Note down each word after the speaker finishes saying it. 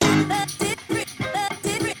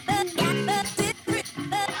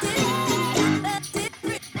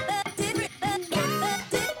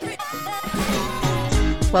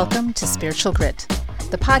Welcome to Spiritual Grit,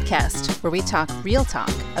 the podcast where we talk real talk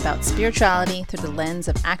about spirituality through the lens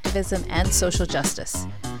of activism and social justice.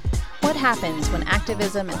 What happens when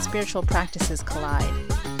activism and spiritual practices collide?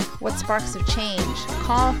 What sparks of change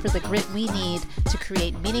call for the grit we need to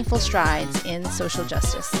create meaningful strides in social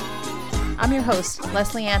justice? I'm your host,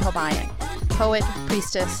 Leslie Ann Hobayan, poet,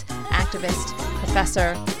 priestess, activist,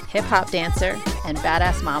 professor, hip-hop dancer, and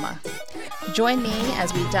badass mama. Join me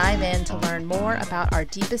as we dive in to learn more about our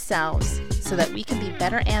deepest selves so that we can be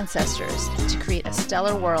better ancestors to create a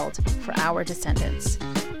stellar world for our descendants.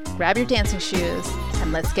 Grab your dancing shoes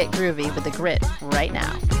and let's get groovy with the grit right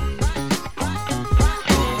now.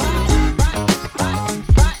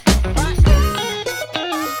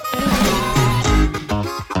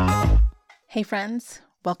 Hey friends,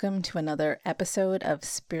 welcome to another episode of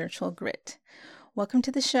Spiritual Grit. Welcome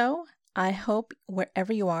to the show. I hope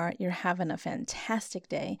wherever you are, you're having a fantastic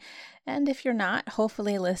day. And if you're not,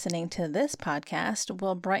 hopefully listening to this podcast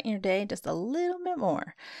will brighten your day just a little bit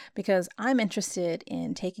more, because I'm interested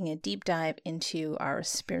in taking a deep dive into our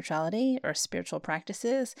spirituality or spiritual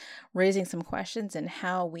practices, raising some questions and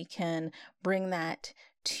how we can bring that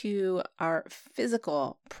to our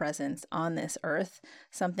physical presence on this earth,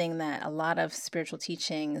 something that a lot of spiritual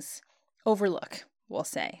teachings overlook, we'll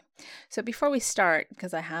say. So before we start,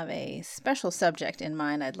 because I have a special subject in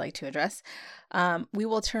mind I'd like to address, we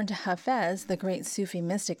will turn to Hafez, the great Sufi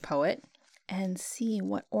mystic poet, and see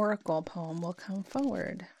what oracle poem will come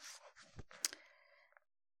forward.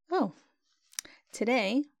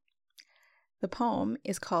 Today, the poem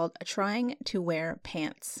is called Trying to Wear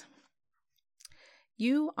Pants.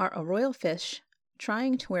 You are a royal fish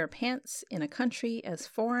trying to wear pants in a country as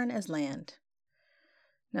foreign as land.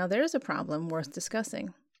 Now there's a problem worth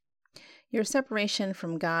discussing. Your separation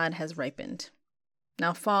from God has ripened.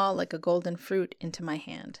 Now fall like a golden fruit into my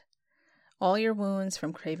hand. All your wounds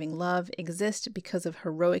from craving love exist because of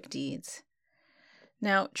heroic deeds.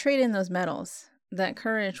 Now trade in those medals. That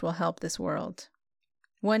courage will help this world.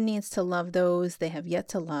 One needs to love those they have yet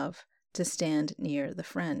to love to stand near the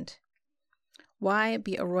friend. Why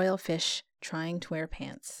be a royal fish trying to wear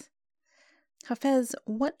pants? Hafez,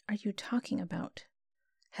 what are you talking about?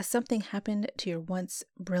 Has something happened to your once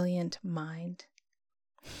brilliant mind?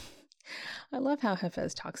 I love how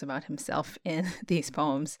Hafez talks about himself in these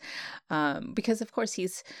poems, because of course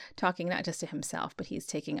he's talking not just to himself, but he's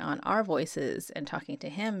taking on our voices and talking to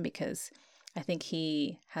him, because I think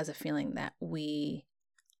he has a feeling that we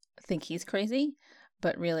think he's crazy,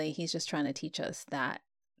 but really he's just trying to teach us that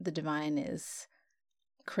the divine is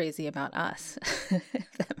crazy about us,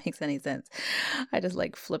 if that makes any sense. I just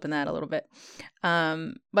like flipping that a little bit.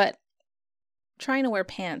 But trying to wear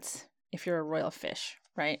pants if you're a royal fish,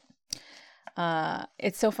 right?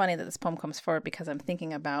 It's so funny that this poem comes forward, because I'm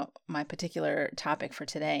thinking about my particular topic for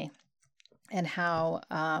today and how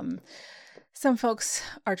some folks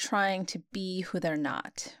are trying to be who they're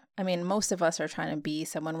not. I mean, most of us are trying to be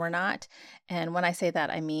someone we're not. And when I say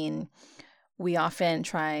that, I mean, we often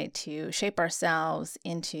try to shape ourselves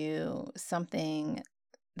into something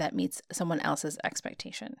that meets someone else's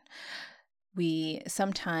expectation. We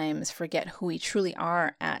sometimes forget who we truly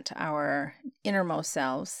are at our innermost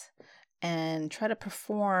selves and try to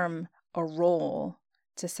perform a role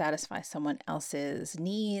to satisfy someone else's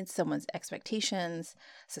needs, someone's expectations,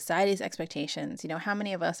 society's expectations. You know, how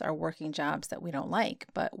many of us are working jobs that we don't like,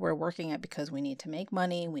 but we're working it because we need to make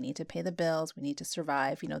money, we need to pay the bills, we need to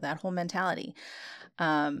survive, that whole mentality.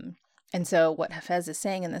 And so what Hafez is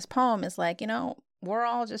saying in this poem is like, we're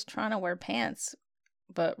all just trying to wear pants,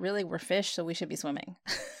 but really we're fish, so we should be swimming.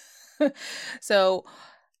 So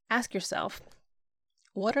ask yourself,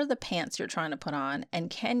 what are the pants you're trying to put on? And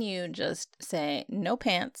can you just say, no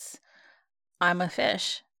pants, I'm a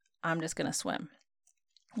fish, I'm just going to swim?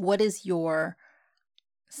 What is your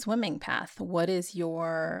swimming path? What is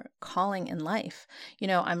your calling in life?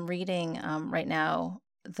 I'm reading right now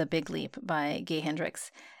The Big Leap by Gay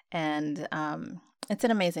Hendricks, and it's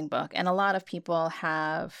an amazing book. And a lot of people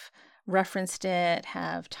have referenced it,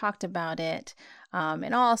 have talked about it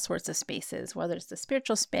in all sorts of spaces, whether it's the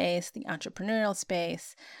spiritual space, the entrepreneurial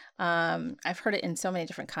space. I've heard it in so many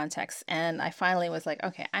different contexts. And I finally was like,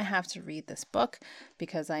 okay, I have to read this book,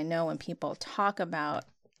 because I know when people talk about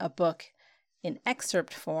a book in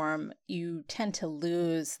excerpt form, you tend to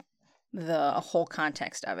lose the whole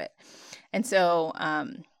context of it. And so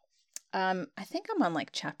I think I'm on like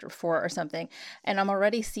chapter 4 or something, and I'm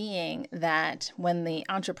already seeing that when the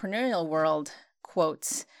entrepreneurial world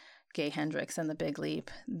quotes, Gay Hendricks and The Big Leap,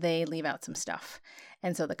 they leave out some stuff.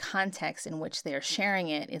 And so the context in which they're sharing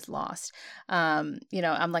it is lost. I'm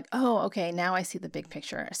like, oh, okay, now I see the big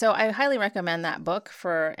picture. So I highly recommend that book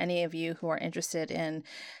for any of you who are interested in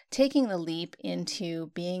taking the leap into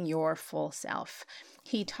being your full self.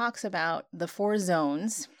 He talks about the 4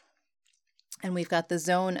 zones. And we've got the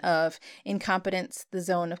zone of incompetence, the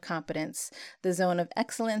zone of competence, the zone of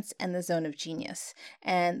excellence, and the zone of genius.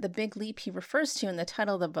 And the big leap he refers to in the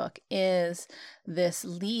title of the book is this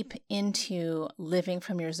leap into living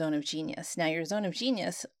from your zone of genius. Now, your zone of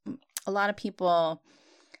genius, a lot of people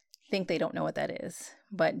think they don't know what that is,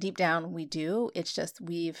 but deep down we do. It's just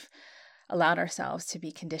we've allowed ourselves to be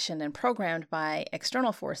conditioned and programmed by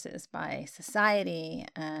external forces, by society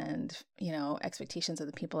and, expectations of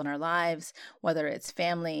the people in our lives, whether it's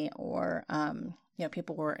family or,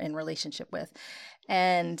 people we're in relationship with.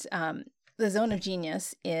 And the zone of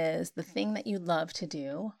genius is the thing that you love to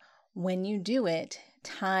do. When you do it,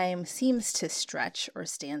 time seems to stretch or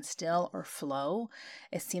stand still or flow.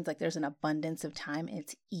 It seems like there's an abundance of time.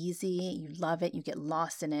 It's easy. You love it. You get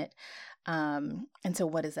lost in it. And so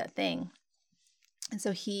what is that thing? And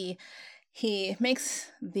so he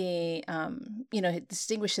makes the, he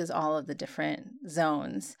distinguishes all of the different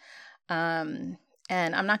zones. And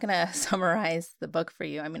I'm not going to summarize the book for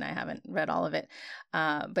you. I mean, I haven't read all of it.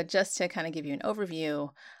 But just to kind of give you an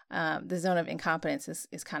overview, the zone of incompetence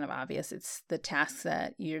is kind of obvious. It's the tasks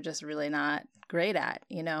that you're just really not great at.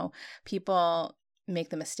 People make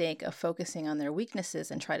the mistake of focusing on their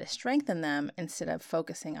weaknesses and try to strengthen them instead of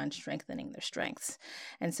focusing on strengthening their strengths.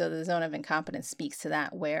 And so the zone of incompetence speaks to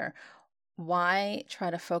that, where why try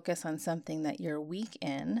to focus on something that you're weak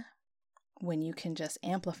in when you can just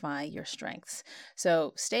amplify your strengths?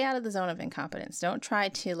 So stay out of the zone of incompetence. Don't try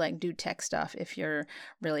to do tech stuff if you're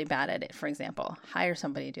really bad at it, for example. Hire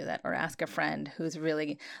somebody to do that, or ask a friend who's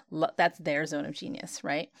really, that's their zone of genius,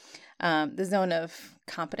 right? The zone of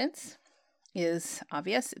competence is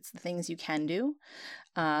obvious. It's the things you can do.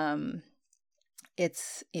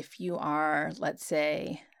 It's if you are, let's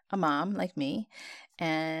say, a mom like me,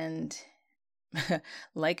 and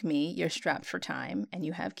like me, you're strapped for time, and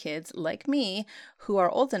you have kids like me who are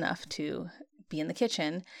old enough to be in the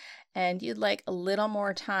kitchen, and you'd like a little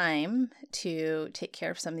more time to take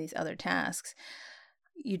care of some of these other tasks.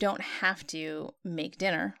 You don't have to make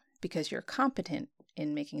dinner because you're competent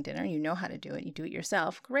in making dinner. You know how to do it. You do it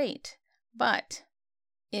yourself. Great. But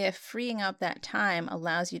if freeing up that time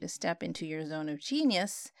allows you to step into your zone of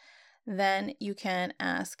genius, then you can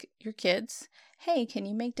ask your kids, hey, can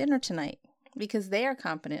you make dinner tonight? Because they are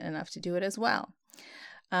competent enough to do it as well.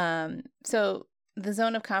 So the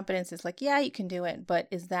zone of competence is like, yeah, you can do it, but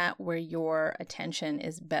is that where your attention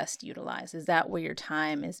is best utilized? Is that where your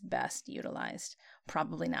time is best utilized?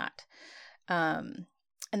 Probably not. And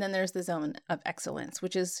then there's the zone of excellence,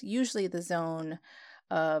 which is usually the zone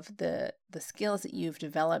of the skills that you've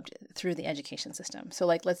developed through the education system. So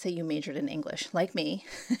let's say you majored in English, like me.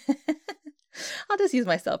 I'll just use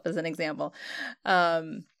myself as an example.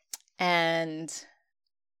 And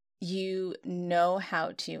you know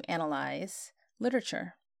how to analyze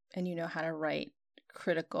literature, and you know how to write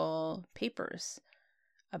critical papers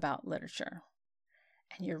about literature.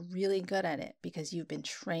 And you're really good at it because you've been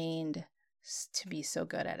trained to be so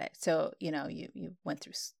good at it. So, you went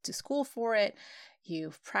through to school for it,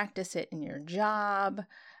 you've practiced it in your job,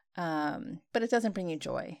 but it doesn't bring you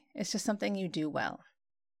joy. It's just something you do well,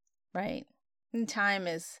 right? And time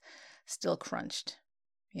is still crunched.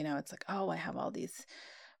 It's like, oh, I have all these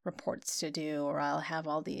reports to do, or I'll have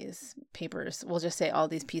all these papers. We'll just say all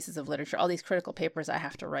these pieces of literature, all these critical papers I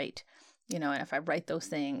have to write, and if I write those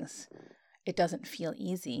things, it doesn't feel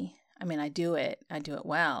easy. I mean, I do it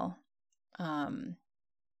well.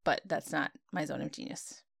 But that's not my zone of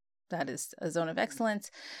genius. That is a zone of excellence,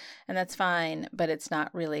 and that's fine, but it's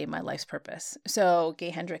not really my life's purpose. So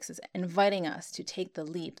Gay Hendricks is inviting us to take the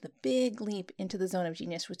leap, the big leap into the zone of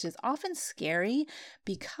genius, which is often scary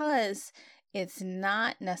because it's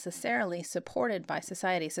not necessarily supported by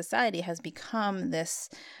society. Society has become this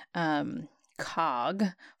cog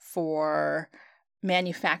for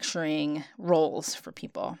manufacturing roles for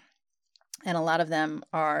people. And a lot of them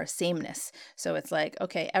are sameness. So it's like,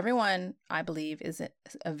 okay, everyone, I believe, is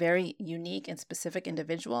a very unique and specific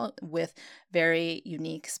individual with very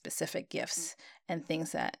unique, specific gifts and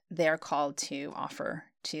things that they're called to offer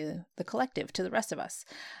to the collective, to the rest of us.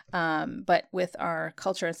 But with our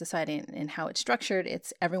culture and society and how it's structured,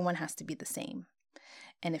 it's everyone has to be the same.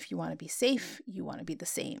 And if you want to be safe, you want to be the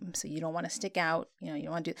same. So you don't want to stick out, you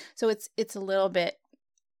don't want to do. So it's a little bit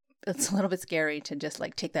it's a little bit scary to just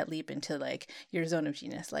like take that leap into like your zone of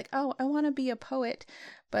genius. Like, oh, I want to be a poet,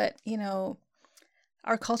 but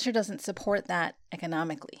our culture doesn't support that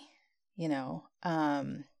economically.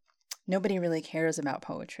 Nobody really cares about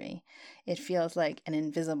poetry. It feels like an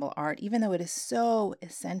invisible art, even though it is so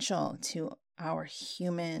essential to our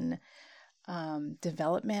human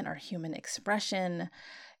development, our human expression.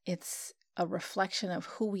 It's a reflection of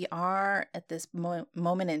who we are at this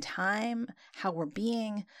moment in time, how we're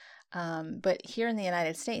being. But here in the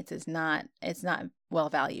United States, it's not well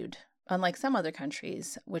valued. Unlike some other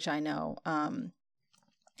countries, which I know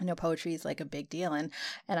poetry is like a big deal, and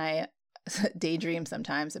I daydream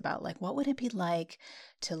sometimes about like, what would it be like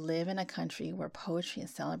to live in a country where poetry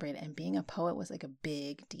is celebrated and being a poet was like a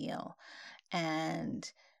big deal,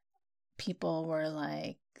 and people were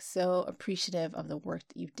like so appreciative of the work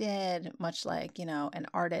that you did, much like, an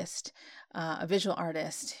artist, a visual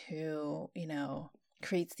artist who,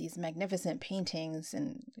 creates these magnificent paintings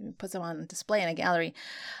and puts them on display in a gallery.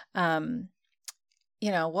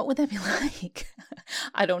 What would that be like?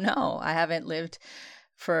 I don't know. I haven't lived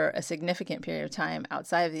for a significant period of time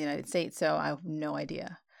outside of the United States, so I have no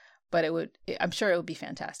idea. But I'm sure it would be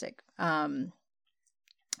fantastic.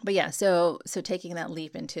 But yeah, so taking that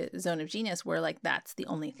leap into zone of genius where like that's the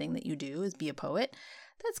only thing that you do is be a poet,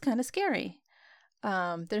 that's kind of scary.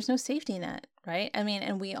 There's no safety net, right? I mean,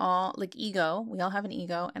 and we all have an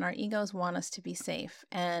ego, and our egos want us to be safe.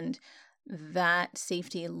 And that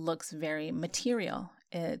safety looks very material.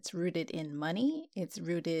 It's rooted in money. It's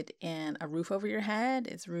rooted in a roof over your head.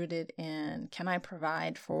 It's rooted in, can I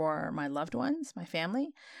provide for my loved ones, my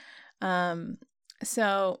family?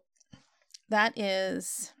 So that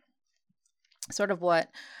is sort of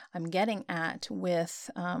what I'm getting at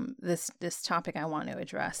with this topic I want to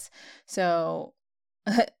address. So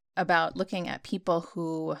about looking at people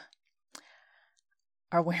who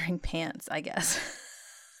are wearing pants, I guess,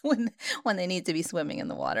 when they need to be swimming in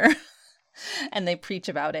the water. And they preach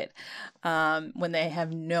about it when they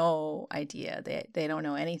have no idea. They don't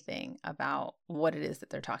know anything about what it is that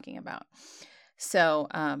they're talking about. So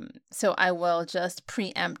I will just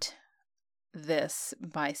preempt this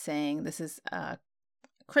by saying this is a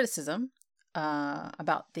criticism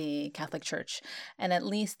about the Catholic Church, and at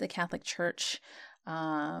least the Catholic Church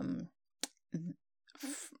of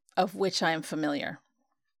which I am familiar.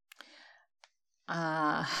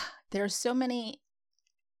 There's so many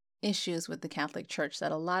issues with the Catholic Church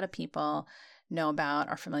that a lot of people know about,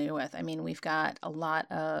 are familiar with. I mean, we've got a lot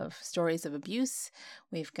of stories of abuse.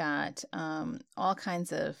 We've got all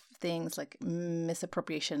kinds of things like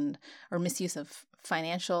misappropriation or misuse of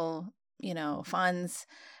financial, funds,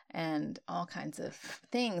 and all kinds of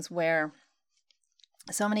things where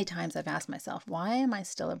so many times I've asked myself, why am I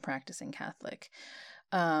still a practicing Catholic?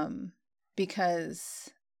 Because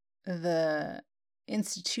the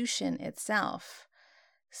institution itself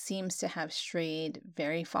seems to have strayed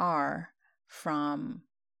very far from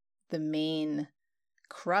the main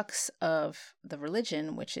crux of the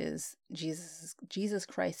religion, which is Jesus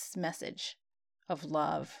Christ's message of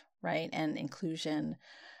love, right? And inclusion,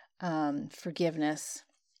 forgiveness.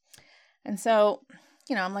 And so,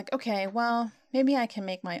 I'm like, okay, well, maybe I can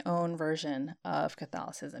make my own version of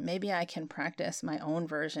Catholicism. Maybe I can practice my own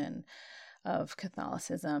version of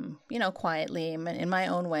Catholicism, quietly in my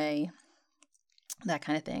own way, that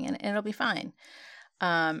kind of thing. And it'll be fine.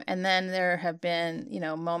 And then there have been,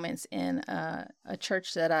 moments in a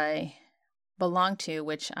church that I belong to,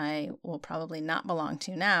 which I will probably not belong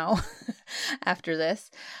to now after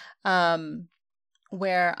this,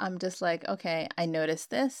 where I'm just like, okay, I noticed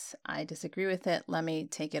this. I disagree with it. Let me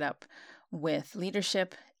take it up with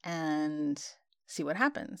leadership and see what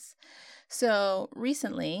happens. So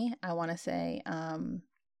recently, I want to say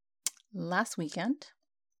last weekend,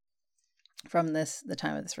 from the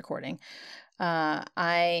time of this recording,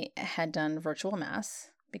 I had done virtual mass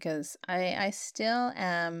because I still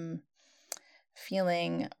am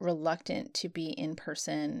feeling reluctant to be in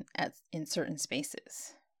person in certain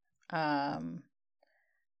spaces.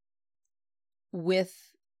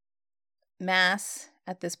 With mass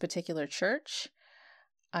at this particular church,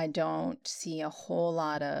 I don't see a whole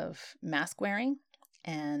lot of mask wearing,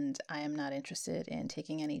 and I am not interested in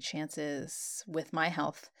taking any chances with my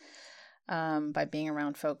health by being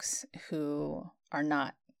around folks who are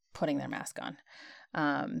not putting their mask on.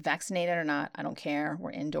 Vaccinated or not, I don't care.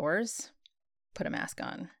 We're indoors. Put a mask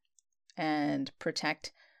on and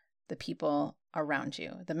protect the people around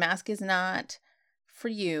you. The mask is not for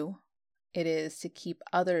you. It is to keep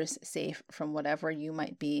others safe from whatever you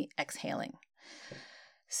might be exhaling.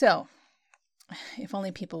 So if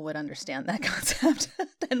only people would understand that concept,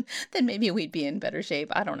 then maybe we'd be in better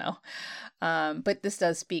shape. I don't know. But this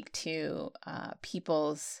does speak to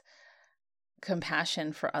people's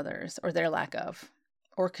compassion for others, or their lack of,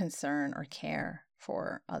 or concern or care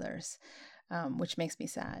for others, which makes me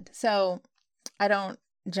sad. So I don't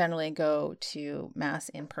generally go to Mass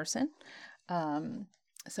in person.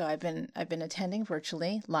 So I've been attending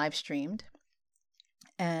virtually, live streamed.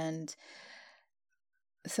 And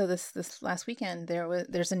so this last weekend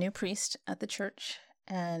there's a new priest at the church,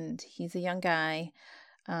 and he's a young guy.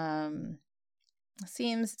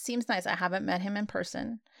 Seems nice. I haven't met him in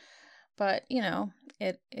person, but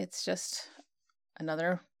it's just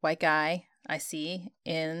another white guy I see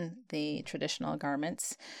in the traditional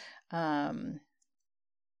garments, doing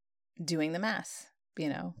the Mass,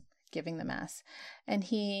 giving the Mass. And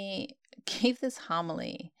he gave this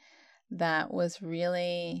homily that was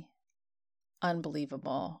really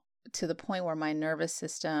unbelievable, to the point where my nervous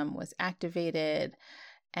system was activated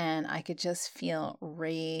and I could just feel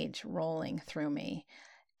rage rolling through me.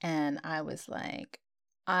 And I was like,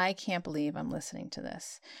 I can't believe I'm listening to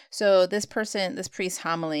this. So this priest's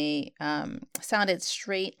homily sounded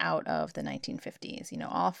straight out of the 1950s,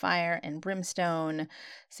 all fire and brimstone,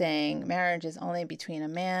 saying marriage is only between a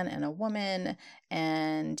man and a woman,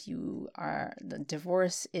 and the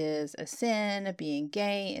divorce is a sin, being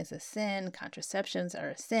gay is a sin, contraceptions are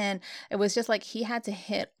a sin. It was just like he had to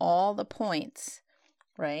hit all the points,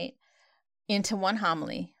 right, into one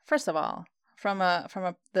homily. First of all, from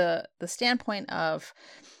the standpoint of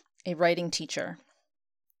a writing teacher,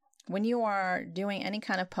 when you are doing any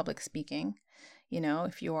kind of public speaking,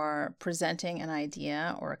 if you are presenting an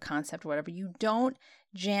idea or a concept or whatever, you don't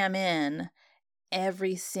jam in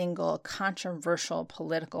every single controversial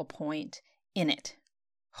political point in it,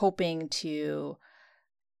 hoping to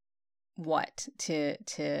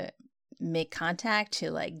make contact,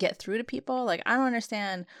 to get through to people. I don't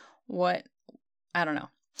understand I don't know.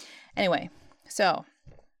 Anyway, so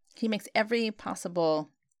he makes every possible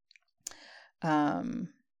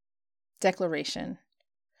declaration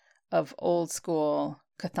of old school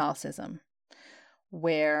Catholicism,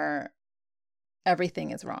 where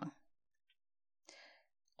everything is wrong.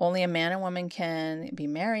 Only a man and woman can be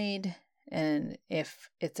married, and if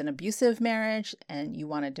it's an abusive marriage and you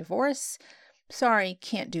want a divorce, sorry,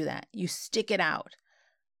 can't do that. You stick it out.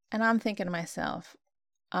 And I'm thinking to myself,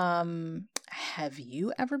 have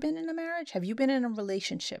you ever been in a marriage? Have you been in a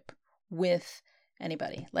relationship with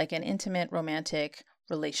anybody, like an intimate romantic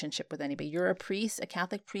relationship with anybody? You're a priest, a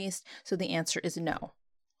Catholic priest, so the answer is no.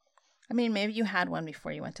 I mean, maybe you had one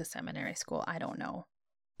before you went to seminary school. I don't know.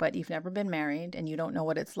 But you've never been married, and you don't know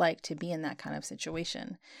what it's like to be in that kind of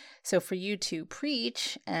situation. So for you to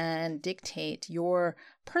preach and dictate your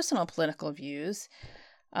personal political views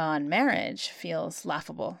on marriage feels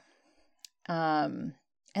laughable.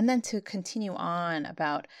 And then to continue on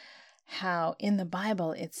about how in the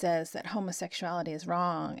Bible it says that homosexuality is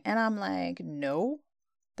wrong. And I'm like, no,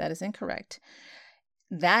 that is incorrect.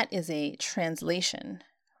 That is a translation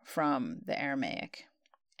from the Aramaic.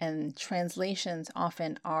 And translations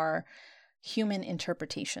often are human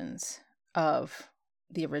interpretations of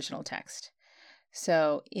the original text.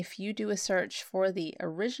 So if you do a search for the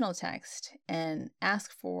original text and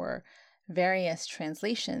ask for various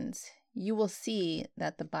translations, you will see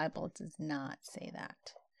that the Bible does not say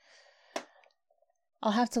that.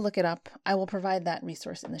 I'll have to look it up. I will provide that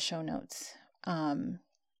resource in the show notes. And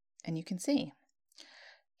you can see.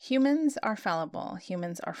 Humans are fallible.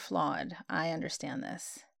 Humans are flawed. I understand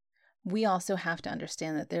this. We also have to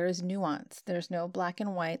understand that there is nuance. There's no black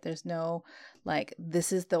and white. There's no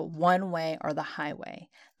this is the one way or the highway.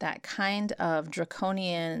 That kind of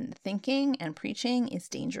draconian thinking and preaching is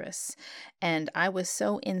dangerous. And I was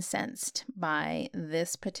so incensed by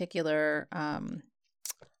this particular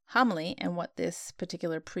homily and what this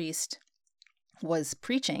particular priest was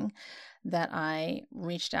preaching that I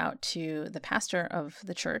reached out to the pastor of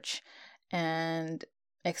the church and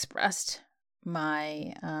expressed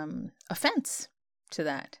my offense to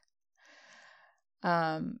that.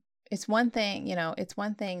 It's one thing, it's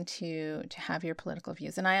one thing to have your political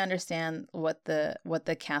views, and I understand what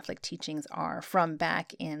the Catholic teachings are from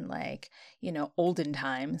back in olden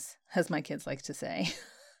times, as my kids like to say.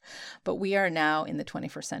 But we are now in the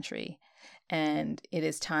 21st century, and it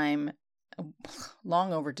is time,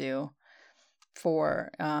 long overdue,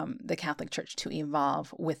 for the Catholic Church to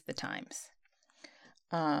evolve with the times.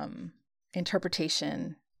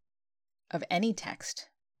 Interpretation of any text,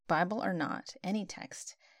 Bible or not, any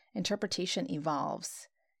text, interpretation evolves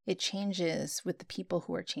It changes with the people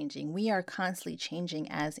who are changing. We are constantly changing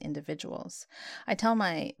as individuals. I tell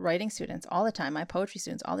my writing students all the time, my poetry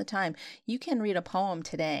students all the time, you can read a poem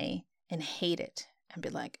today and hate it and be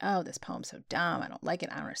like, oh, this poem's so dumb. I don't like it.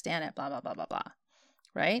 I don't understand it. Blah, blah, blah, blah, blah.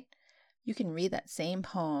 Right? You can read that same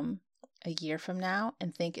poem a year from now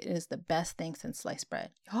and think it is the best thing since sliced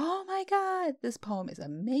bread. Oh my God, this poem is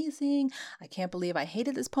amazing. I can't believe I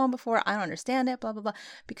hated this poem before. I don't understand it. Blah, blah, blah.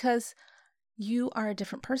 Because you are a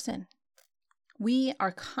different person. We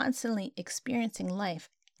are constantly experiencing life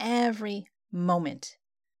every moment.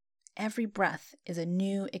 Every breath is a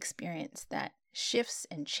new experience that shifts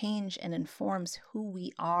and changes and informs who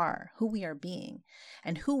we are being.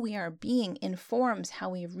 And who we are being informs how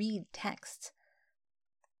we read texts.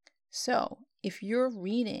 So if you're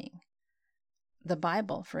reading the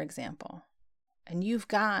Bible, for example, and you've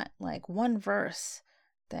got like one verse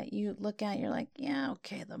that you look at, you're like, yeah,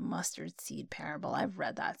 okay, the mustard seed parable. I've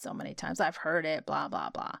read that so many times. I've heard it, blah, blah,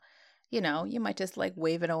 blah. You know, you might just like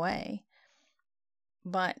wave it away.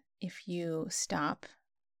 But if you stop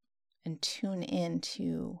and tune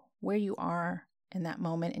into where you are in that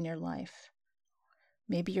moment in your life,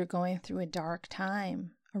 maybe you're going through a dark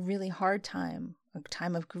time, a really hard time, a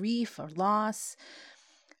time of grief or loss,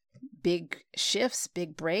 big shifts,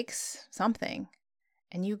 big breaks, something,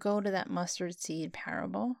 and you go to that mustard seed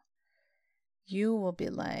parable, you will be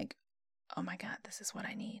like, oh my God, this is what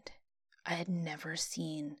I need. I had never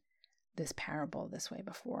seen this parable this way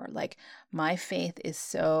before. Like, my faith is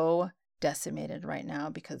so decimated right now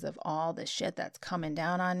because of all the shit that's coming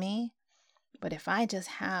down on me. But if I just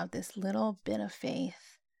have this little bit of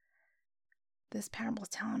faith, this parable is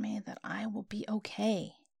telling me that I will be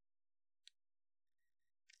okay.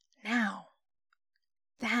 Now,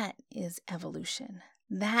 that is evolution.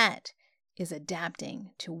 That is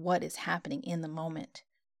adapting to what is happening in the moment.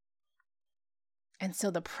 And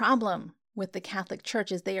so the problem with the Catholic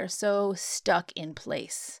Church is they are so stuck in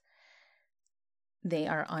place. They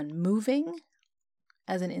are unmoving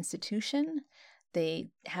as an institution. They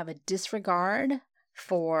have a disregard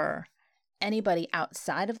for anybody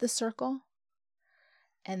outside of the circle.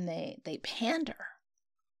 And they pander.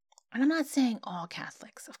 And I'm not saying all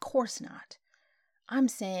Catholics, of course not. I'm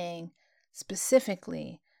saying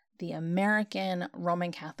specifically the American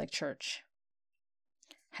Roman Catholic Church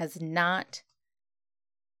has not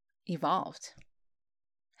evolved,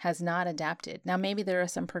 has not adapted. Now, maybe there are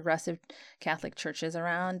some progressive Catholic churches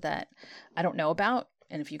around that I don't know about.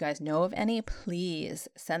 And if you guys know of any, please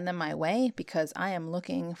send them my way, because I am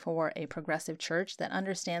looking for a progressive church that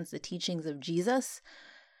understands the teachings of Jesus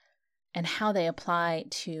and how they apply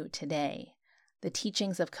to today. The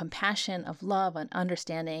teachings of compassion, of love, and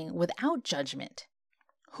understanding without judgment.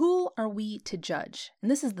 Who are we to judge?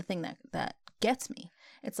 And this is the thing that gets me.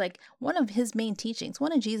 It's like one of his main teachings,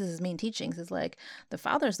 one of Jesus' main teachings is like, the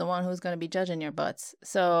Father's the one who's going to be judging your butts.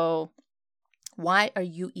 So why are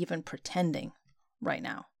you even pretending right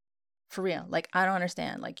now? For real. Like, I don't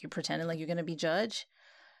understand. Like, you're pretending like you're going to be judged?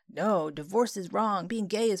 No, divorce is wrong. Being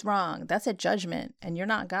gay is wrong. That's a judgment. And you're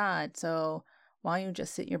not God. So why don't you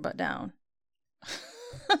just sit your butt down?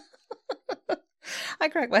 I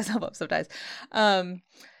crack myself up sometimes.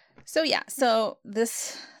 So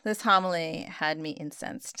this homily had me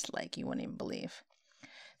incensed like you wouldn't even believe.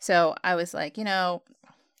 So I was like,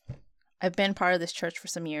 I've been part of this church for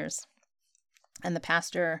some years, and the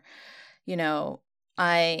pastor,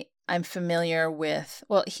 I'm familiar with.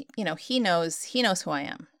 Well, he knows who I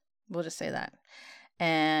am. We'll just say that,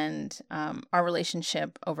 and our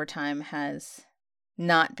relationship over time has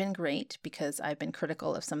not been great because I've been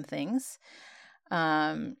critical of some things.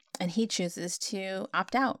 And he chooses to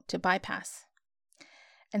opt out, to bypass.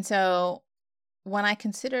 And so when I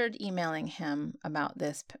considered emailing him about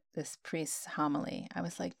this priest's homily, I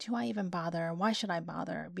was like, do I even bother? Why should I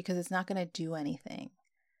bother? Because it's not going to do anything.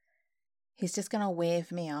 He's just going to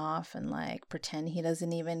wave me off and like pretend he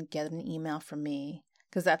doesn't even get an email from me,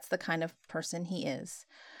 because that's the kind of person he is.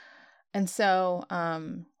 And so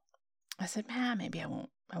I said, maybe I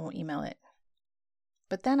won't email it.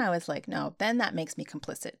 But then I was like, no, then that makes me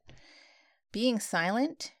complicit. Being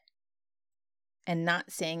silent and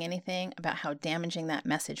not saying anything about how damaging that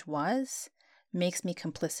message was makes me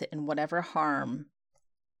complicit in whatever harm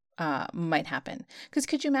might happen. Because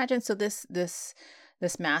could you imagine? So this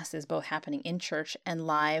mass is both happening in church and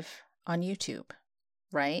live on YouTube,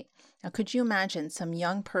 right? Now, could you imagine some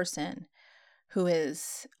young person who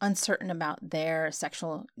is uncertain about their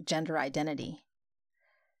sexual gender identity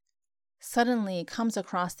suddenly comes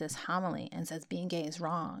across this homily and says being gay is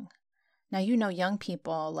wrong? Now, young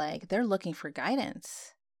people, like, they're looking for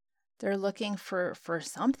guidance. They're looking for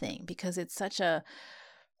something, because it's such a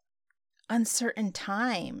uncertain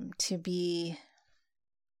time to be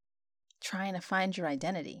trying to find your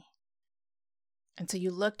identity. And so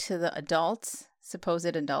you look to the adults,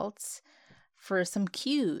 supposed adults, for some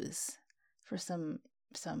cues, for some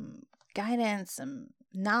guidance, some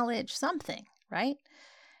knowledge, something, right?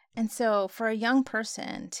 And so for a young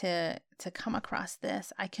person to come across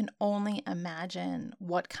this, I can only imagine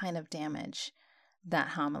what kind of damage that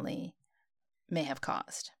homily may have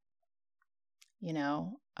caused.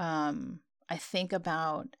 I think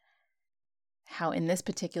about how in this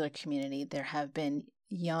particular community there have been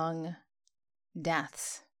young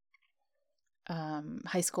deaths.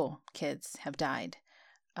 High school kids have died.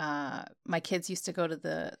 My kids used to go to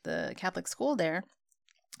the Catholic school there,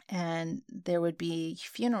 and there would be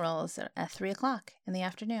funerals at 3:00 in the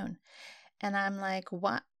afternoon. And I'm like,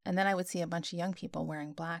 what? And then I would see a bunch of young people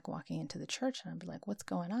wearing black walking into the church, and I'd be like, what's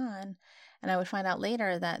going on? And I would find out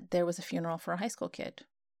later that there was a funeral for a high school kid.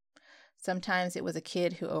 Sometimes it was a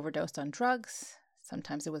kid who overdosed on drugs.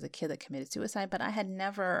 Sometimes it was a kid that committed suicide, but I had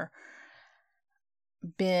never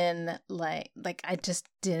been like I just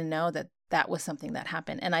didn't know that was something that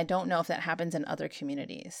happened. And I don't know if that happens in other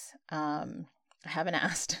communities. I haven't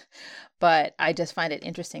asked, but I just find it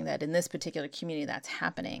interesting that in this particular community that's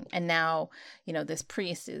happening. And now, this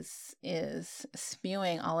priest is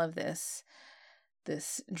spewing all of this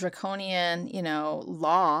draconian,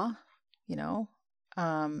 law,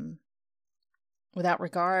 without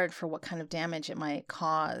regard for what kind of damage it might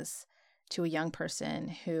cause to a young person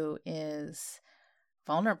who is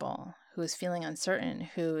vulnerable, who is feeling uncertain,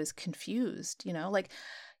 who is confused. You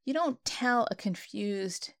don't tell a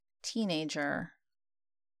confused teenager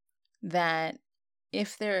that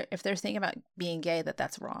if they're thinking about being gay,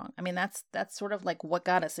 that's wrong. I mean, that's sort of like what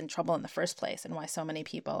got us in trouble in the first place, and why so many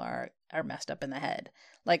people are messed up in the head,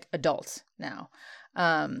 like adults now.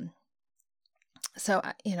 So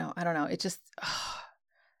I don't know. It just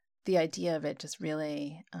the idea of it just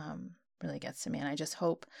really gets to me, and I just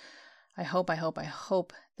hope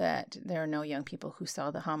that there are no young people who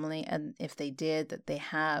saw the homily, and if they did, that they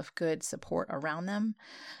have good support around them,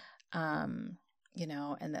 and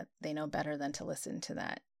that they know better than to listen to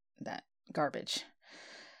that garbage.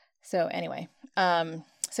 So anyway,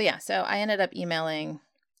 so I ended up emailing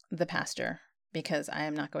the pastor because I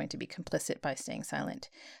am not going to be complicit by staying silent.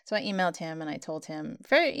 So I emailed him and I told him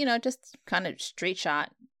very, just kind of straight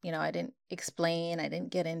shot. I didn't explain, I didn't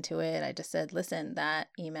get into it. I just said, listen, that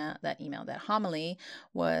homily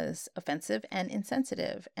was offensive and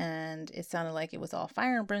insensitive. And it sounded like it was all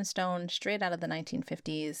fire and brimstone straight out of the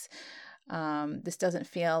 1950s. This doesn't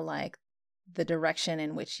feel like the direction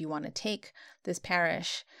in which you want to take this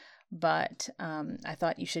parish, but I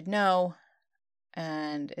thought you should know,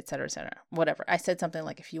 and et cetera, whatever. I said something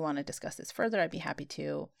like, if you want to discuss this further, I'd be happy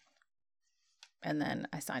to. And then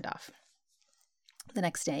I signed off. The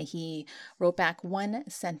next day, he wrote back one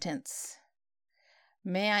sentence.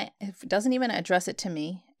 It doesn't even address it to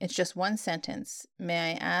me. It's just one sentence.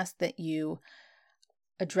 May I ask that you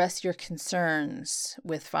address your concerns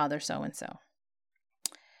with Father so-and-so?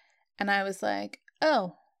 And I was like,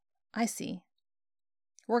 oh, I see.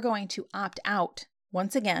 We're going to opt out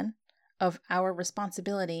once again of our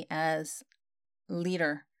responsibility as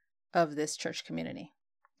leader of this church community.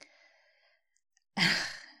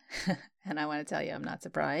 And I want to tell you, I'm not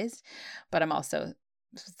surprised, but I'm also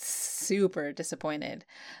super disappointed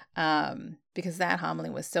because that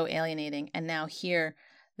homily was so alienating. And now here,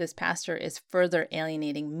 this pastor is further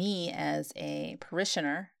alienating me as a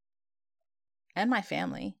parishioner and my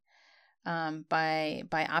family by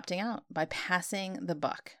opting out, by passing the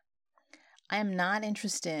buck. I am not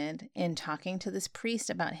interested in talking to this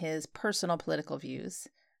priest about his personal political views.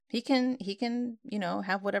 He can,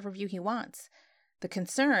 have whatever view he wants. The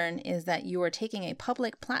concern is that you are taking a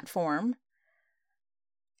public platform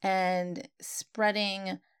and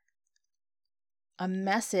spreading a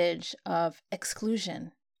message of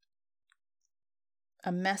exclusion,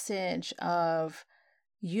 a message of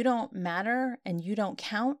you don't matter and you don't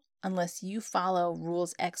count unless you follow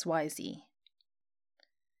rules X, Y, Z.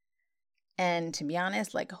 And to be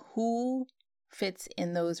honest, who fits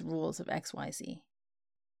in those rules of X, Y, Z?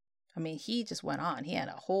 I mean, he just went on. He had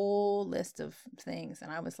a whole list of things. And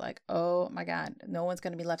I was like, oh my God, no one's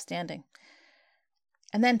going to be left standing.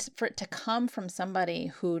 And then for it to come from somebody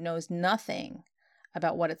who knows nothing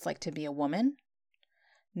about what it's like to be a woman,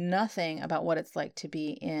 nothing about what it's like to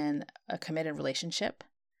be in a committed relationship.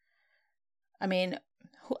 I mean,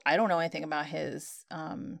 I don't know anything about his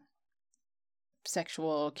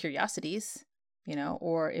sexual curiosities,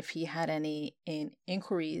 or if he had any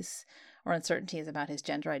inquiries or uncertainties about his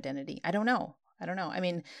gender identity. I don't know. I don't know. I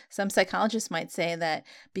mean, some psychologists might say that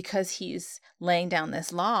because he's laying down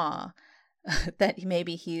this law, that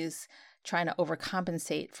maybe he's trying to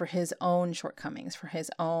overcompensate for his own shortcomings, for his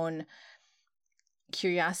own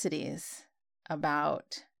curiosities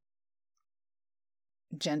about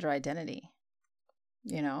gender identity,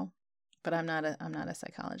 but I'm not a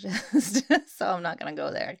psychologist, so I'm not going to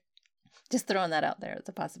go there. Just throwing that out there. It's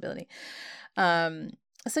a possibility. So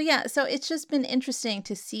it's just been interesting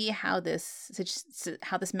to see how this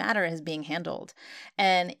matter is being handled.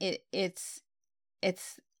 And it's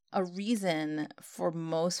a reason for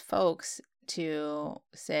most folks to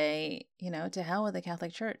say, to hell with the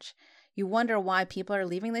Catholic Church. You wonder why people are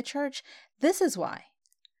leaving the church. This is why.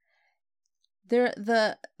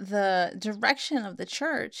 The direction of the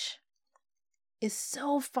church is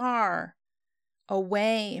so far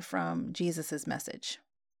away from Jesus's message,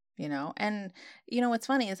 And what's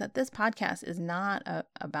funny is that this podcast is not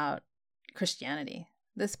about Christianity.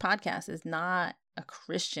 This podcast is not a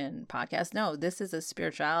Christian podcast. No, this is a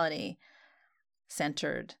spirituality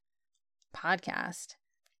centered podcast.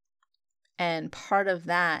 And part of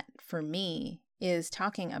that for me is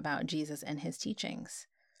talking about Jesus and his teachings,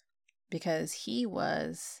 because he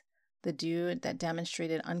was the dude that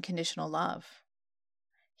demonstrated unconditional love.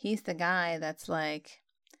 He's the guy that's like,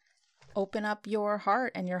 open up your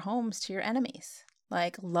heart and your homes to your enemies.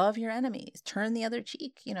 Like, love your enemies, turn the other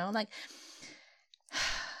cheek,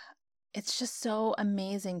 it's just so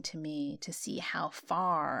amazing to me to see how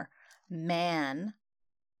far man,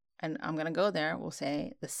 and I'm going to go there, we'll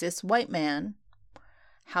say the cis white man,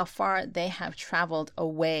 how far they have traveled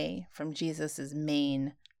away from Jesus's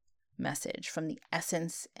main message, from the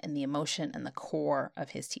essence and the emotion and the core of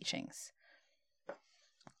his teachings.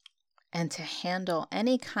 And to handle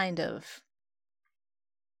any kind of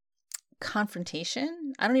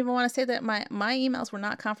confrontation, I don't even want to say that my emails were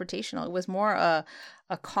not confrontational. It was more a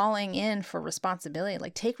calling in for responsibility.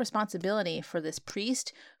 Like, take responsibility for this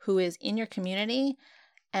priest who is in your community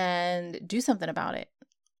and do something about it.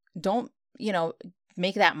 Don't,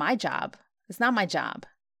 make that my job. It's not my job.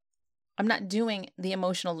 I'm not doing the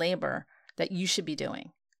emotional labor that you should be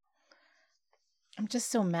doing. I'm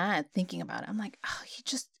just so mad thinking about it. I'm like,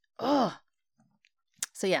 oh.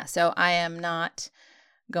 So I am not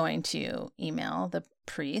going to email the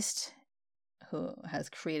priest who has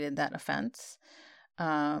created that offense.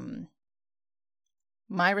 My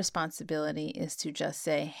responsibility is to just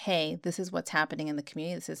say, hey, this is what's happening in the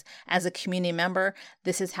community. This is, as a community member,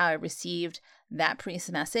 this is how I received that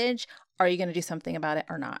priest's message. Are you going to do something about it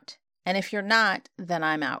or not? And if you're not, then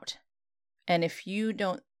I'm out. And if you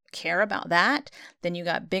don't care about that, then you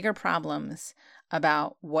got bigger problems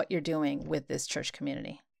about what you're doing with this church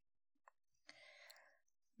community.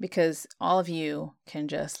 Because all of you can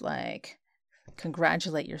just like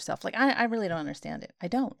congratulate yourself. Like, I really don't understand it. I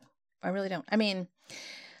really don't. I mean,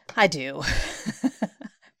 I do.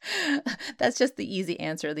 That's just the easy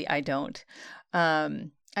answer, the I don't.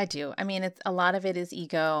 I do. I mean, a lot of it is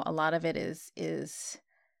ego. A lot of it is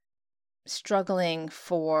struggling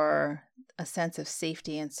for a sense of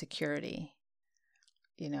safety and security.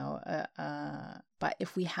 But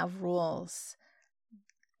if we have rules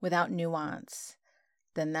without nuance,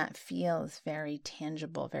 then that feels very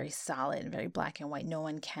tangible, very solid, very black and white. No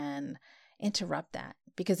one can interrupt that.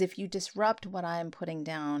 Because if you disrupt what I'm putting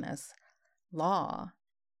down as law,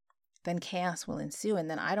 then chaos will ensue, and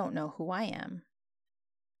then I don't know who I am.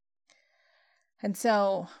 And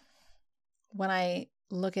so when I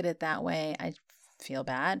look at it that way, I feel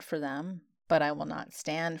bad for them, but I will not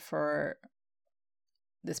stand for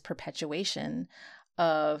this perpetuation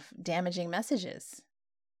of damaging messages.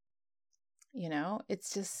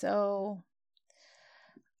 It's just so,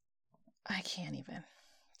 I can't even,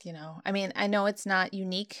 I mean, I know it's not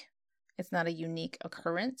unique. It's not a unique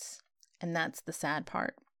occurrence. And that's the sad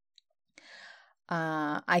part.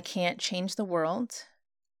 I can't change the world,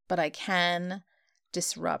 but I can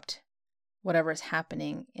disrupt whatever is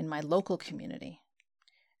happening in my local community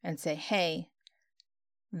and say, hey,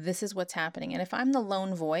 this is what's happening. And if I'm the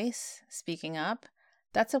lone voice speaking up,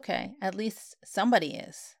 that's okay. At least somebody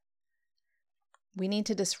is. We need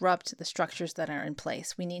to disrupt the structures that are in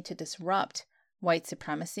place. We need to disrupt white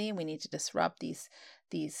supremacy. We need to disrupt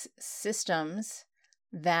these systems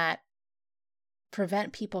that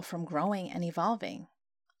prevent people from growing and evolving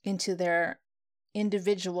into their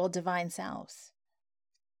individual divine selves.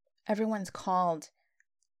 Everyone's called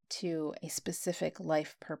to a specific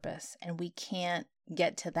life purpose, and we can't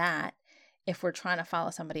get to that if we're trying to follow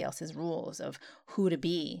somebody else's rules of who to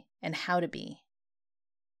be and how to be.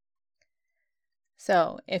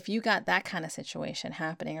 So if you got that kind of situation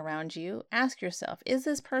happening around you, ask yourself, is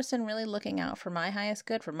this person really looking out for my highest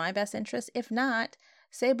good, for my best interest? If not,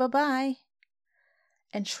 say bye-bye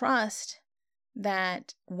and trust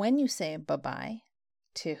that when you say bye-bye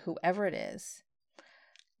to whoever it is,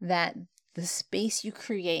 that the space you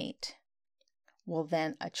create will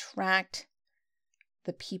then attract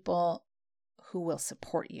the people who will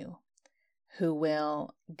support you, who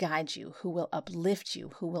will guide you, who will uplift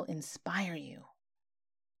you, who will inspire you,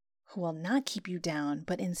 who will not keep you down,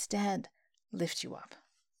 but instead lift you up.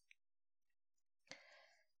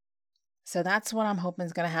 So that's what I'm hoping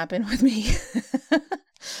is going to happen with me.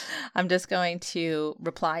 I'm just going to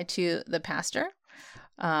reply to the pastor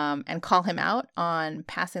and call him out on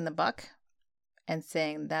passing the buck and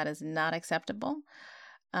saying that is not acceptable.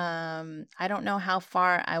 I don't know how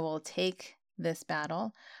far I will take this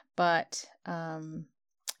battle, but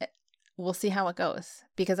we'll see how it goes,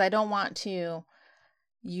 because I don't want to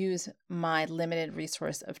use my limited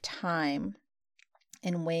resource of time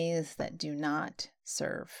in ways that do not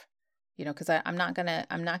serve, because I'm not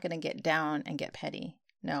gonna get down and get petty.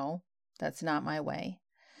 No, that's not my way.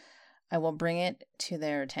 I will bring it to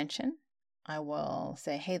their attention. I will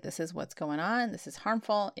say, hey, this is what's going on. This is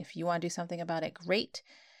harmful. If you want to do something about it, great.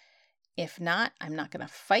 If not, I'm not going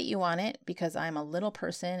to fight you on it, because I'm a little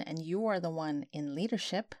person and you are the one in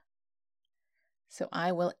leadership. So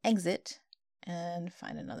I will exit and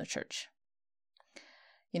find another church.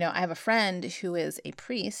 I have a friend who is a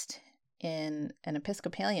priest in an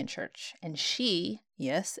Episcopalian church, and she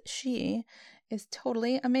is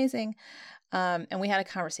totally amazing. And we had a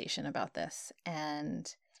conversation about this,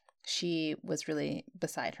 and she was really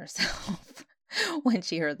beside herself when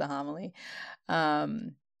she heard the homily.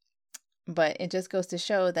 But it just goes to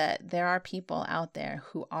show that there are people out there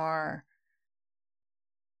who are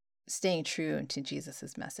staying true to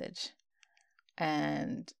Jesus's message.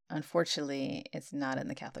 And unfortunately, it's not in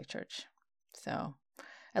the Catholic Church. So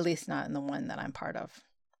at least not in the one that I'm part of.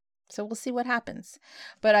 So we'll see what happens.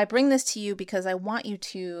 But I bring this to you because I want you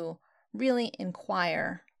to really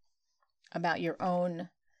inquire about your own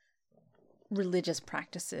religious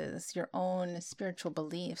practices, your own spiritual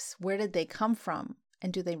beliefs. Where did they come from?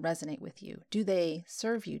 And do they resonate with you? Do they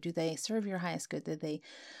serve you? Do they serve your highest good? Do they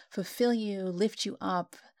fulfill you, lift you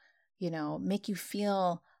up, make you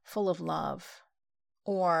feel full of love?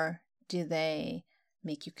 Or do they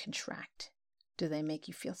make you contract? Do they make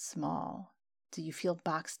you feel small? Do you feel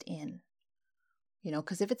boxed in?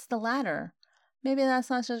 Because if it's the latter, maybe that's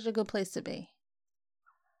not such a good place to be.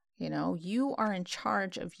 You are in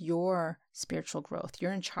charge of your spiritual growth.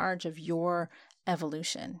 You're in charge of your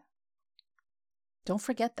evolution. Don't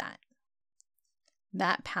forget that.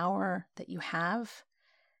 That power that you have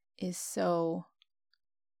is so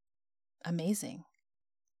amazing.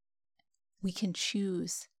 We can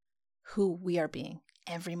choose who we are being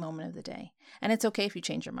every moment of the day. And it's okay if you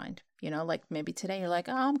change your mind. Like maybe today you're like,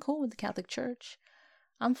 oh, I'm cool with the Catholic Church.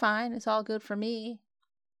 I'm fine. It's all good for me.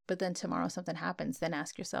 But then tomorrow something happens. Then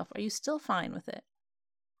ask yourself, are you still fine with it?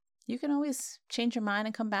 You can always change your mind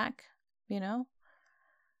and come back,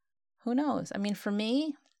 Who knows? I mean, for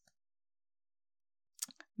me,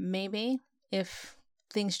 maybe if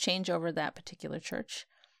things change over that particular church,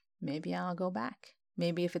 maybe I'll go back.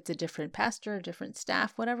 Maybe if it's a different pastor, different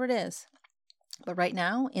staff, whatever it is. But right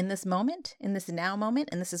now, in this moment, in this now moment,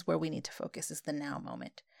 and this is where we need to focus, is the now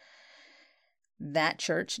moment. That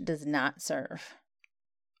church does not serve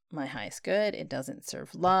my highest good. It doesn't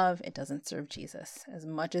serve love. It doesn't serve Jesus. As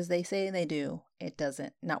much as they say they do, it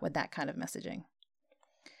doesn't, not with that kind of messaging.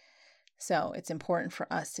 So it's important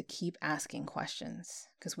for us to keep asking questions,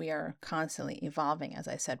 because we are constantly evolving, as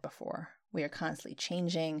I said before. We are constantly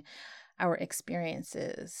changing. Our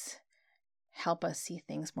experiences help us see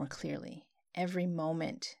things more clearly. Every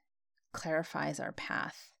moment clarifies our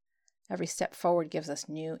path. Every step forward gives us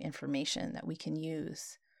new information that we can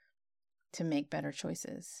use to make better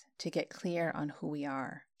choices, to get clear on who we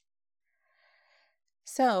are.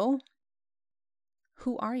 So,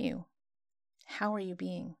 who are you? How are you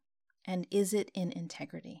being? And is it in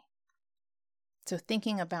integrity? So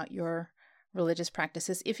thinking about your religious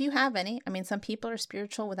practices, if you have any. I mean, some people are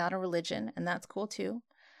spiritual without a religion, and that's cool too.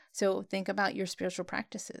 So think about your spiritual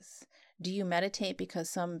practices. Do you meditate because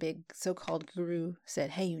some big so-called guru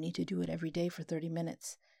said, hey, you need to do it every day for 30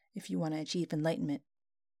 minutes if you want to achieve enlightenment?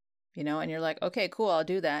 And you're like, okay, cool, I'll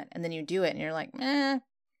do that. And then you do it and you're like,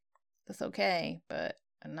 that's okay, but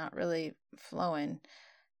I'm not really flowing.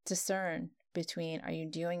 Discern between, are you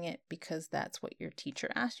doing it because that's what your teacher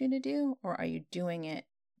asked you to do? Or are you doing it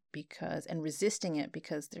because, and resisting it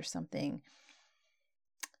because there's something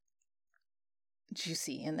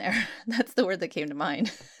juicy in there. That's the word that came to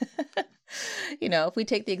mind. If we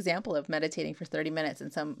take the example of meditating for 30 minutes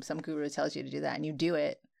and some guru tells you to do that and you do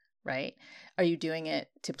it, right? Are you doing it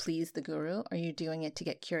to please the guru? Or are you doing it to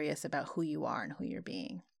get curious about who you are and who you're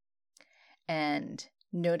being? And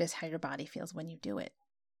notice how your body feels when you do it.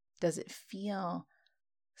 Does it feel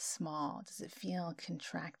small? Does it feel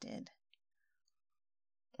contracted?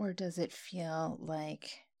 Or does it feel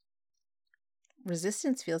like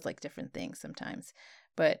resistance? Feels like different things sometimes.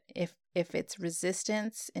 But if it's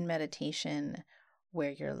resistance in meditation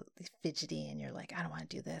where you're fidgety and you're like, I don't want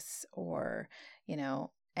to do this, or,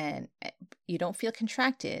 and you don't feel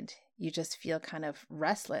contracted, you just feel kind of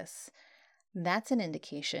restless, that's an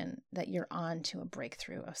indication that you're on to a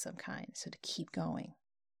breakthrough of some kind. So to keep going.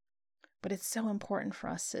 But it's so important for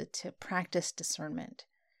us to practice discernment,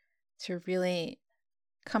 to really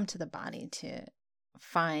come to the body, to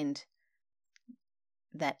find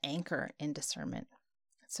that anchor in discernment.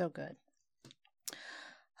 It's so good.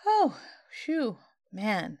 Oh, shoo,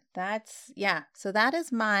 man, so that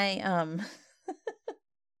is my,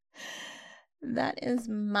 that is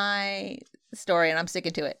my story, and I'm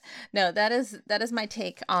sticking to it. No, that is my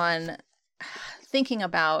take on thinking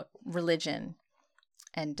about religion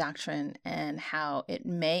and doctrine and how it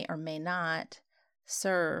may or may not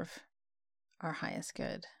serve our highest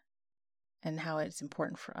good, and how it's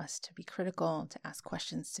important for us to be critical, to ask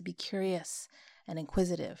questions, to be curious and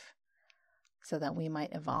inquisitive so that we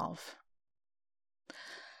might evolve.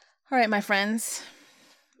 All right, my friends,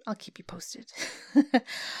 I'll keep you posted.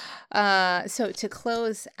 So to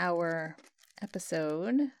close our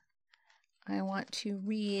episode, I want to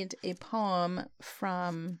read a poem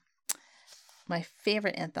from my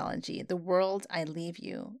favorite anthology, The World I Leave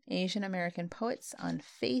You, Asian American Poets on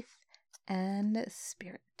Faith and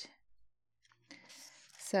Spirit.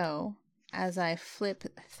 So as I flip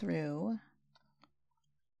through,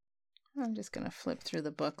 I'm just going to flip through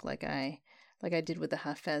the book like I did with the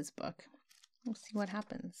Hafez book. We'll see what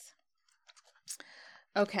happens.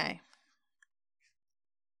 Okay.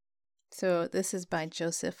 So this is by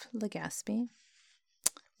Joseph Legaspi,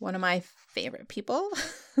 one of my favorite people.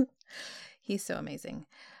 He's so amazing.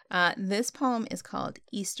 This poem is called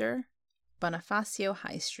Easter, Bonifacio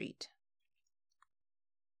High Street.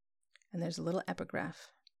 And there's a little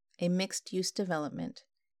epigraph. A mixed-use development,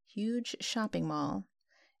 huge shopping mall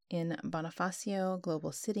in Bonifacio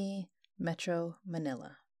Global City, Metro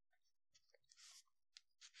Manila.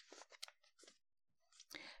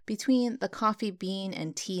 Between the coffee bean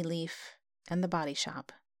and tea leaf and the body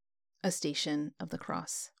shop, a station of the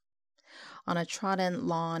cross. On a trodden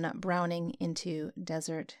lawn browning into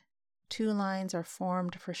desert, two lines are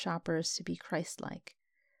formed for shoppers to be Christ-like.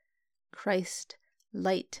 Christ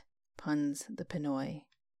light puns the Pinoy.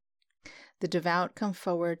 The devout come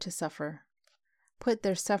forward to suffer, put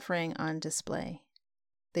their suffering on display.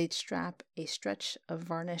 They'd strap a stretch of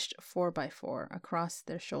varnished 4x4 across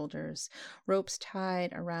their shoulders, ropes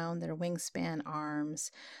tied around their wingspan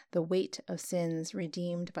arms, the weight of sins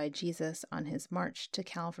redeemed by Jesus on his march to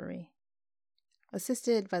Calvary.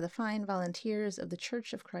 Assisted by the fine volunteers of the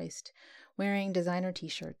Church of Christ, wearing designer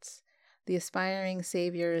t-shirts, the aspiring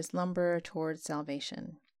saviors lumber toward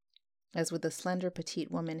salvation. As with a slender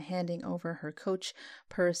petite woman handing over her coach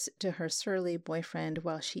purse to her surly boyfriend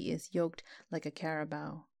while she is yoked like a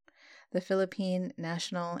carabao, the Philippine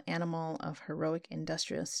national animal of heroic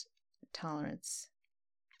industrious tolerance.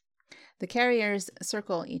 The carriers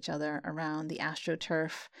circle each other around the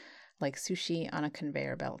AstroTurf like sushi on a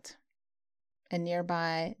conveyor belt. And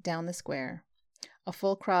nearby, down the square, a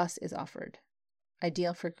full cross is offered.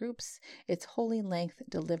 Ideal for groups, its holy length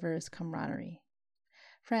delivers camaraderie.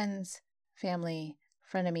 Friends, family,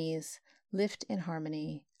 frenemies, lift in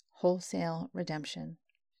harmony, wholesale redemption.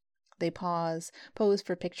 They pose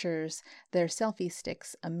for pictures, their selfie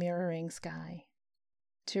sticks a mirroring sky.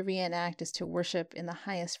 To reenact is to worship in the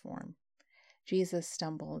highest form. Jesus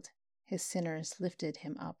stumbled, his sinners lifted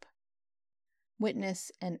him up.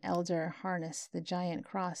 Witness and elder harness the giant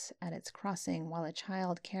cross at its crossing while a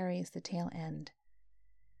child carries the tail end.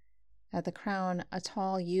 At the crown, a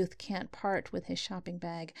tall youth can't part with his shopping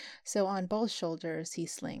bag, so on both shoulders he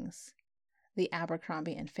slings the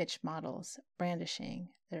Abercrombie and Fitch models, brandishing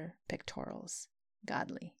their pectorals,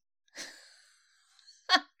 godly.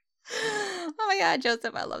 Oh my God,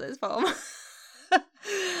 Joseph, I love this poem.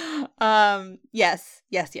 Yes.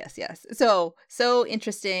 So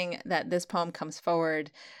interesting that this poem comes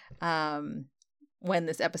forward when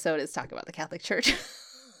this episode is talking about the Catholic Church.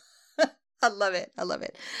 I love it.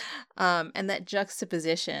 And that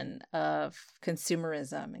juxtaposition of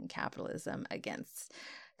consumerism and capitalism against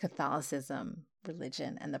Catholicism,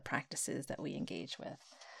 religion, and the practices that we engage with.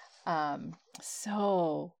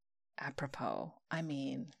 So apropos. I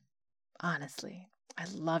mean, honestly, I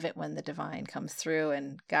love it when the divine comes through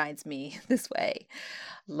and guides me this way.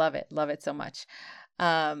 Love it so much.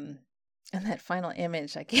 And that final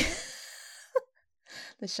image, I can't.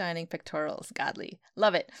 The shining pectorals, godly.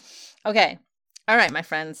 Love it. Okay. All right, my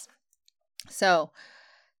friends. So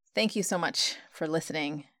thank you so much for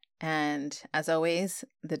listening. And as always,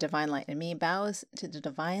 the divine light in me bows to the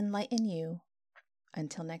divine light in you.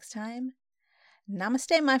 Until next time,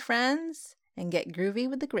 namaste, my friends, and get groovy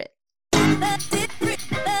with the grit.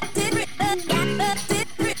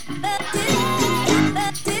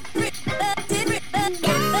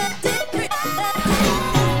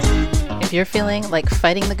 If you're feeling like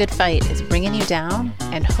fighting the good fight is bringing you down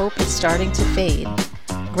and hope is starting to fade,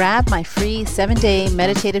 grab my free 7-day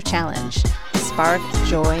meditative challenge, Spark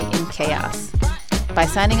Joy in Chaos, by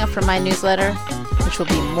signing up for my newsletter, which will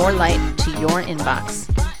be more light to your inbox.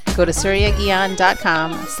 Go to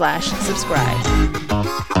suryaguian.com/subscribe.